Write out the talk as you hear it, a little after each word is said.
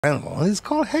animal is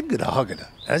called Hegedahogada.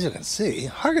 As you can see,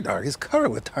 Hegedahogada is covered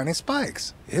with tiny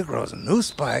spikes. It grows a new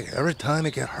spike every time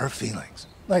it gets hurt feelings.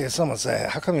 Like if someone say,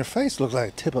 how come your face looks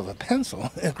like the tip of a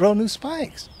pencil? It grows new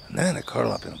spikes. And then it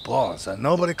curl up in a ball and say,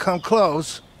 nobody come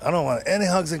close. I don't want any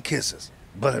hugs and kisses.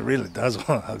 But it really does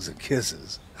want hugs and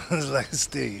kisses. It's like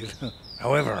Steve.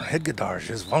 However, Hegedahogada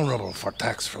is vulnerable for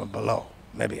attacks from below.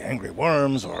 Maybe angry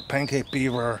worms or pancake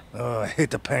beaver. Oh, I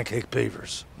hate the pancake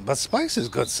beavers. But spice is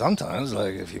good sometimes,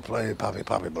 like if you play poppy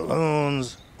poppy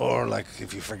balloons, or like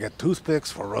if you forget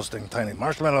toothpicks for roasting tiny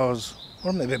marshmallows,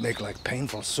 or maybe make like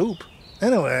painful soup.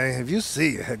 Anyway, if you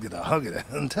see a Hegedahogada,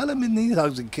 and tell him you need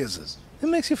hugs and kisses. It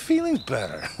makes your feelings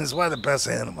better. It's why the best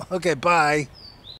animal. Okay, bye.